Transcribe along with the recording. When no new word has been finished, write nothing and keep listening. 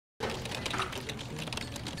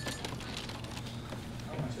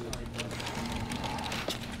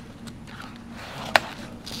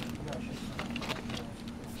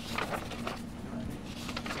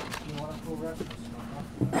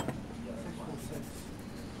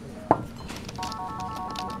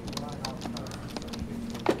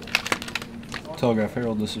Telegraph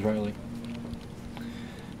Herald, this is Riley.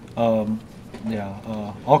 All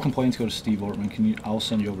complaints go to Steve Ortman. I'll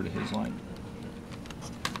send you over to his line.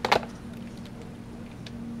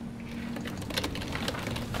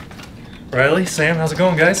 Riley, Sam, how's it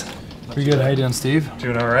going, guys? Pretty good. How you doing, Steve?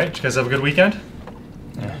 Doing all right. Did you guys have a good weekend?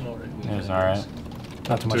 Yeah, it was all right.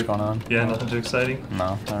 Not too much going on. Yeah, nothing too exciting?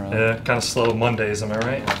 No, not really. Yeah, kind of slow Mondays, am I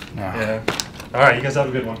right? Yeah. All right, you guys have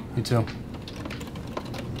a good one. You too.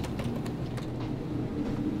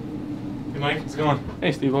 Hey, Mike, how's it going?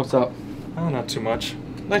 Hey Steve, what's up? Oh, not too much.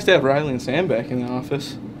 Nice to have Riley and Sam back in the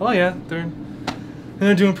office. Oh yeah,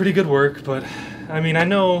 they're doing pretty good work, but I mean, I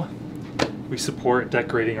know we support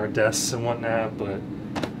decorating our desks and whatnot, but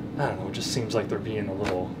I don't know, it just seems like they're being a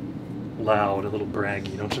little loud, a little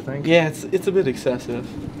braggy, don't you think? Yeah, it's a bit excessive.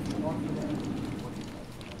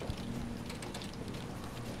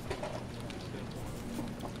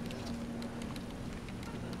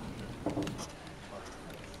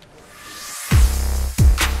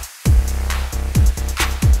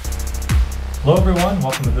 Hello everyone,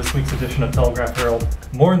 welcome to this week's edition of Telegraph Herald.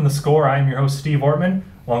 More than the score, I am your host Steve Ortman.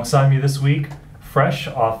 Alongside me this week, fresh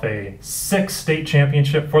off a 6th state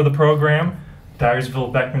championship for the program,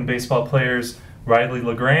 Dyersville Beckman baseball players Riley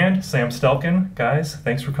LeGrand, Sam Stelken. Guys,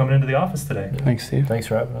 thanks for coming into the office today. Thanks, Steve. Thanks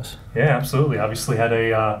for having us. Yeah, absolutely. Obviously had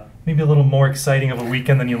a maybe a little more exciting of a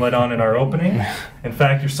weekend than you let on in our opening. In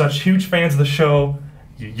fact, you're such huge fans of the show,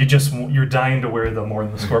 you're dying to wear the More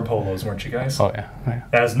Than the Score polos, weren't you guys? Oh, yeah.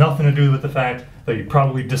 It has nothing to do with the fact that you'd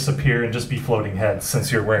probably disappear and just be floating heads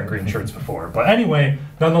since you're wearing green shirts before. But anyway,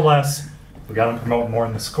 nonetheless, we got to promote More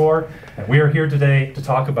Than the Score, and we are here today to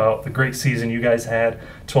talk about the great season you guys had,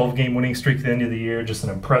 12-game winning streak at the end of the year, just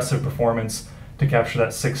an impressive performance to capture that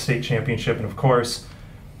 6th state championship. And of course,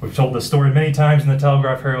 we've told this story many times in the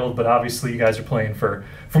Telegraph Herald, but obviously you guys are playing for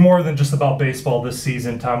more than just about baseball this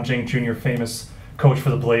season. Tom Jane Jr., famous coach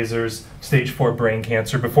for the Blazers, stage 4 brain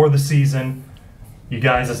cancer. Before the season, you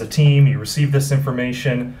guys as a team, you received this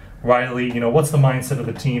information. Riley, what's the mindset of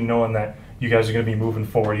the team knowing that you guys are going to be moving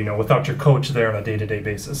forward, without your coach there on a day-to-day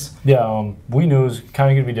basis? Yeah, we knew it was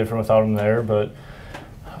kind of going to be different without him there, but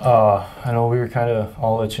I know we were kind of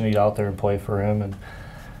all itching to get out there and play for him.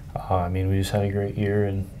 And we just had a great year,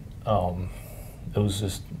 and it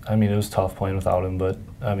was tough playing without him, but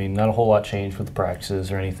not a whole lot changed with the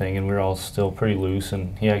practices or anything, and we were all still pretty loose,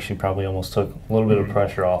 and he actually probably almost took a little bit of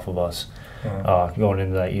pressure off of us going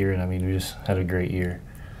into that year, and we just had a great year.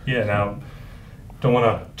 Yeah, now, don't want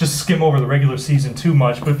to just skim over the regular season too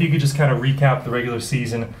much, but if you could just kind of recap the regular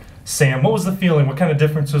season. Sam, what was the feeling? What kind of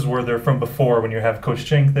differences were there from before when you have Coach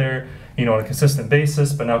Chink there, on a consistent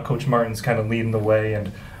basis, but now Coach Martin's kind of leading the way,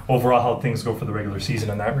 and overall how things go for the regular season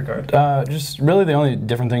in that regard? Just really the only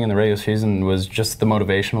different thing in the regular season was just the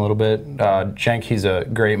motivation a little bit. Jenk, he's a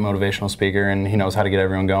great motivational speaker, and he knows how to get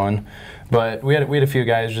everyone going. But we had a few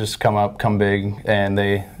guys just come big, and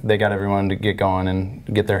they got everyone to get going and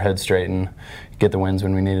get their heads straight and get the wins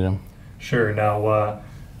when we needed them. Sure. Now,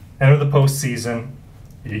 enter the postseason.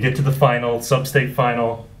 You get to the final, sub-state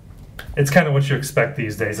final. It's kind of what you expect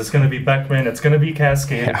these days. It's going to be Beckman. It's going to be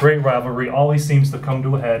Cascade. Yeah. A great rivalry. Always seems to come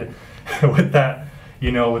to a head with that,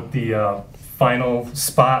 with the final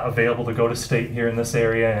spot available to go to state here in this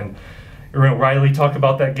area. And Riley, talk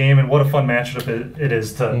about that game and what a fun matchup it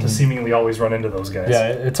is to seemingly always run into those guys. Yeah,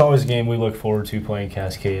 it's always a game we look forward to playing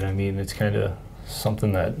Cascade. It's kind of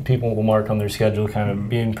something that people will mark on their schedule, kind of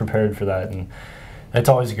being prepared for that. And it's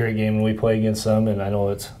always a great game when we play against them, and I know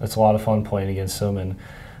it's a lot of fun playing against them. And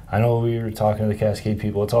I know we were talking to the Cascade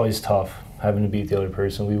people. It's always tough having to beat the other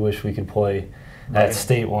person. We wish we could play at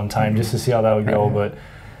state one time just to see how that would go. But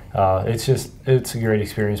it's a great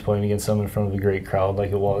experience playing against them in front of a great crowd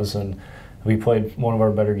like it was. And we played one of our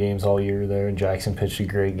better games all year there, and Jackson pitched a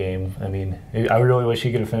great game. I really wish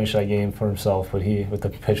he could have finished that game for himself, but he, with the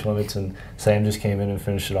pitch limits, and Sam just came in and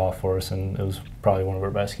finished it off for us, and it was probably one of our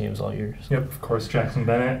best games all year. So. Yep, of course, Jackson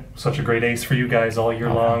Bennett, such a great ace for you guys all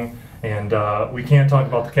year long. And we can't talk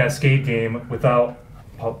about the Cascade game without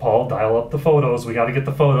Paul, dial up the photos. We got to get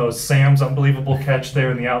the photos. Sam's unbelievable catch there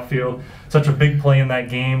in the outfield. Such a big play in that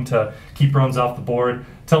game to keep runs off the board.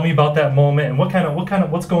 Tell me about that moment and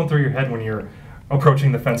what's going through your head when you're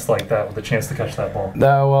approaching the fence like that with a chance to catch that ball.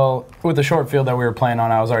 Well, with the short field that we were playing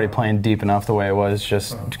on, I was already playing deep enough the way it was,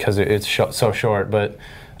 just because it's so short. But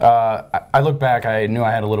I look back, I knew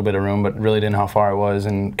I had a little bit of room, but really didn't know how far I was.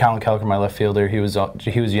 And Colin Kelker, my left fielder, he was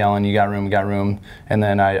yelling, "You got room, you got room." And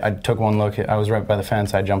then I took one look. I was right by the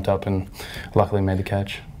fence. I jumped up and luckily made the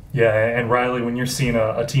catch. Yeah, and Riley, when you're seeing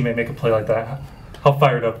a teammate make a play like that, how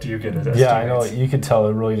fired up do you get as Yeah, teammates? I know. You could tell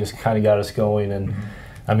it really just kind of got us going.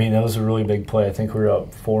 And I mean, that was a really big play. I think we were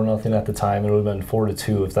up 4-0 at the time. It would have been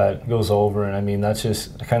 4-2 if that goes over. And I mean, that's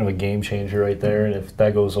just kind of a game changer right there. And if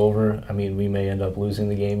that goes over, I mean, we may end up losing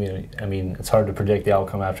the game. I mean, it's hard to predict the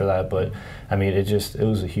outcome after that, but I mean, it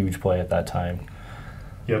was a huge play at that time.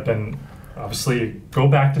 Yep, and obviously go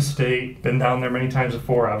back to state, been down there many times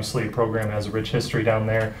before. Obviously, the program has a rich history down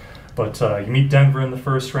there. But you meet Denver in the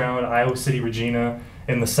first round, Iowa City, Regina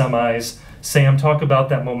in the semis. Sam, talk about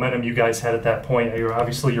that momentum you guys had at that point.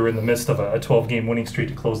 You're in the midst of a 12-game winning streak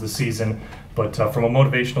to close the season, but from a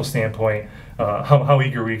motivational standpoint, how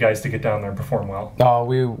eager were you guys to get down there and perform well?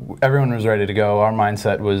 Everyone was ready to go. Our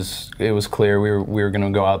mindset was clear. We were going to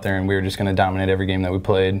go out there and we were just going to dominate every game that we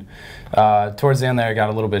played. Towards the end there, it got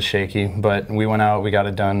a little bit shaky, but we went out, we got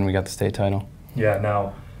it done, we got the state title. Yeah.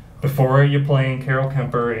 Now, before you playing Carroll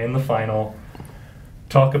Kemper in the final,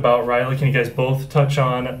 talk about, Riley, can you guys both touch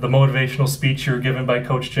on the motivational speech you were given by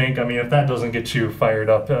Coach Jink? I mean, if that doesn't get you fired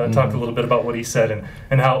up, talk a little bit about what he said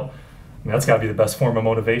and how, I mean, that's got to be the best form of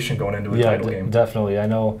motivation going into a title game. Definitely. I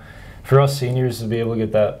know for us seniors to be able to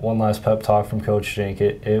get that one last pep talk from Coach Jink,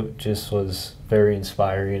 it just was very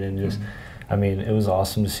inspiring and just, I mean, it was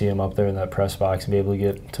awesome to see him up there in that press box and be able to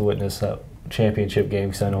get to witness that championship game,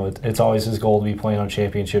 because I know it's always his goal to be playing on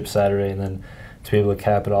championship Saturday and then to be able to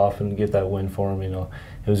cap it off and get that win for him,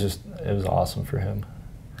 it was awesome for him.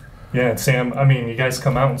 Yeah, and Sam, I mean, you guys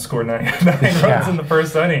come out and score nine runs in the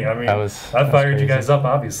first inning. I mean, that fired you guys up,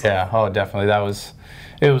 obviously. Yeah, oh, definitely.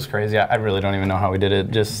 It was crazy. I really don't even know how we did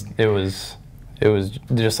it. It was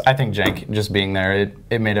just, I think Jenk just being there,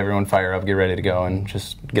 it made everyone fire up, get ready to go, and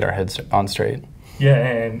just get our heads on straight. Yeah,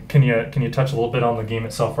 and can you touch a little bit on the game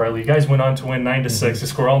itself, Riley? You guys went on to win 9-6. You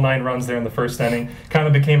scored all 9 runs there in the first inning. Kind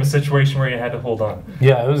of became a situation where you had to hold on.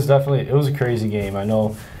 Yeah, it was a crazy game. I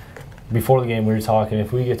know before the game we were talking,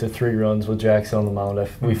 if we get to 3 runs with Jackson on the mound,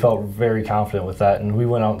 we felt very confident with that, and we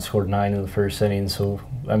went out and scored 9 in the first inning, so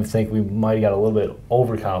I think we might have got a little bit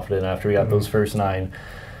overconfident after we got those first 9.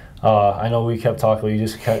 I know we kept talking, we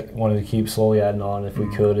just wanted to keep slowly adding on if we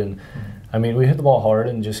could, and I mean, we hit the ball hard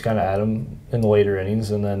and just kind of at them in the later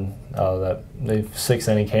innings, and then the 6th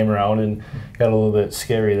inning came around and got a little bit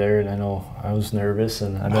scary there, and I know I was nervous,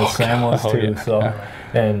 and I know Sam was too. Yeah. So,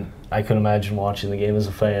 and I couldn't imagine watching the game as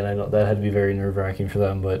a fan. I know that had to be very nerve-wracking for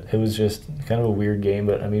them, but it was just kind of a weird game.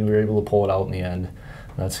 But I mean, we were able to pull it out in the end.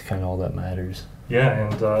 That's kind of all that matters. Yeah,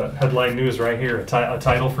 and headline news right here: a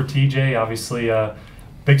title for TJ. Obviously,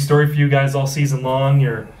 big story for you guys all season long.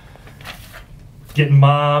 You're getting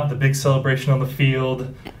mobbed, the big celebration on the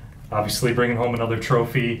field, obviously bringing home another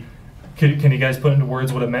trophy. Can you guys put into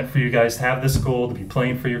words what it meant for you guys to have this goal, to be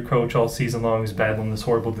playing for your coach all season long who's battling this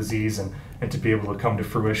horrible disease, and to be able to come to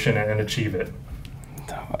fruition and achieve it?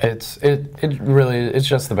 It's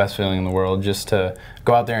just the best feeling in the world, just to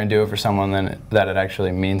go out there and do it for someone that it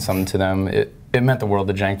actually means something to them. It meant the world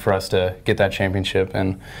to Jenk for us to get that championship,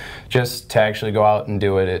 and just to actually go out and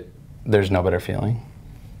do it, there's no better feeling.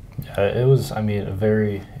 Yeah, it was, I mean, a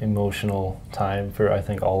very emotional time for, I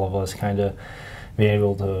think, all of us, kind of being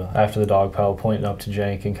able to, after the dog pile, pointing up to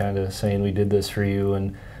Jenk and kind of saying, we did this for you,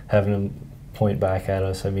 and having him point back at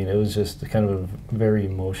us. I mean, it was just kind of a very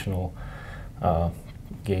emotional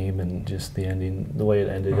game, and just the ending, the way it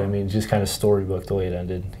ended. I mean, just kind of storybook the way it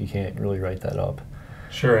ended. You can't really write that up.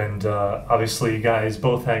 Sure, and obviously you guys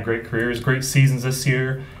both had great careers, great seasons this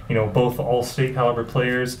year. You know, both all-state caliber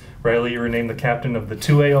players. Riley, you were named the captain of the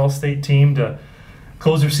 2A all-state team to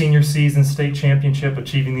close your senior season, state championship,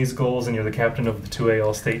 achieving these goals, and you're the captain of the 2A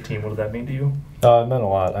all-state team. What did that mean to you? It meant a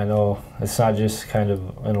lot. I know it's not just kind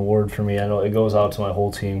of an award for me. I know it goes out to my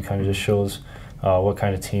whole team, kind of just shows what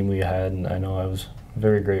kind of team we had, and I know I was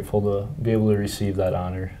very grateful to be able to receive that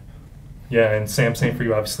honor. Yeah, and Sam, same for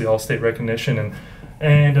you, obviously all-state recognition,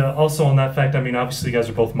 and also on that fact, I mean, obviously you guys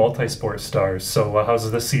are both multi-sport stars, so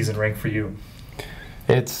how's this season rank for you?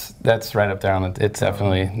 That's right up there on it. It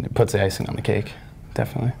definitely puts the icing on the cake,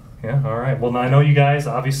 definitely. Yeah, all right. Well, I know you guys,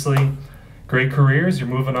 obviously, great careers. You're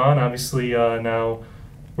moving on, obviously, now.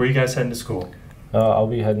 Where are you guys heading to school? I'll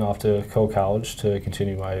be heading off to College to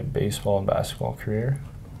continue my baseball and basketball career.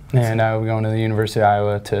 And we're going to the University of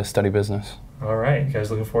Iowa to study business. All right. You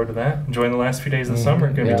guys looking forward to that? Enjoying the last few days of the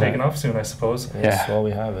summer. Going to be taking off soon, I suppose. Yes, well,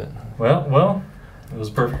 we have it. Well, it was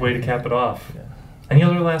a perfect way to cap it off. Yeah. Any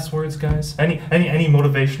other last words, guys? Any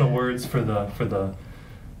motivational words for the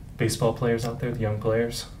baseball players out there, the young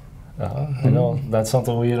players? I know that's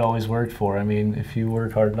something we had always worked for. I mean, if you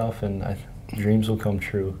work hard enough, and dreams will come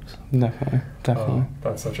true. Definitely. Oh,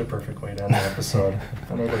 that's such a perfect way to end the episode.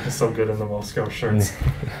 I know looking so good in the Moscow shirts.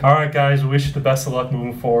 All right, guys, we wish you the best of luck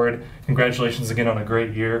moving forward. Congratulations again on a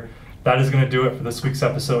great year. that is going to do it for this week's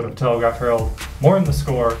episode of Telegraph Herald. More in the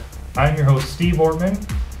Score. I'm your host, Steve Ortman.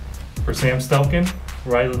 For Sam Stelken,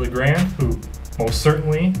 Riley LeGrand, who most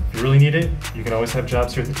certainly, if you really need it, you can always have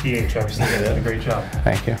jobs here at the TH. Obviously, you did a great job.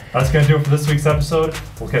 Thank you. That's going to do it for this week's episode.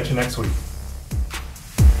 We'll catch you next week.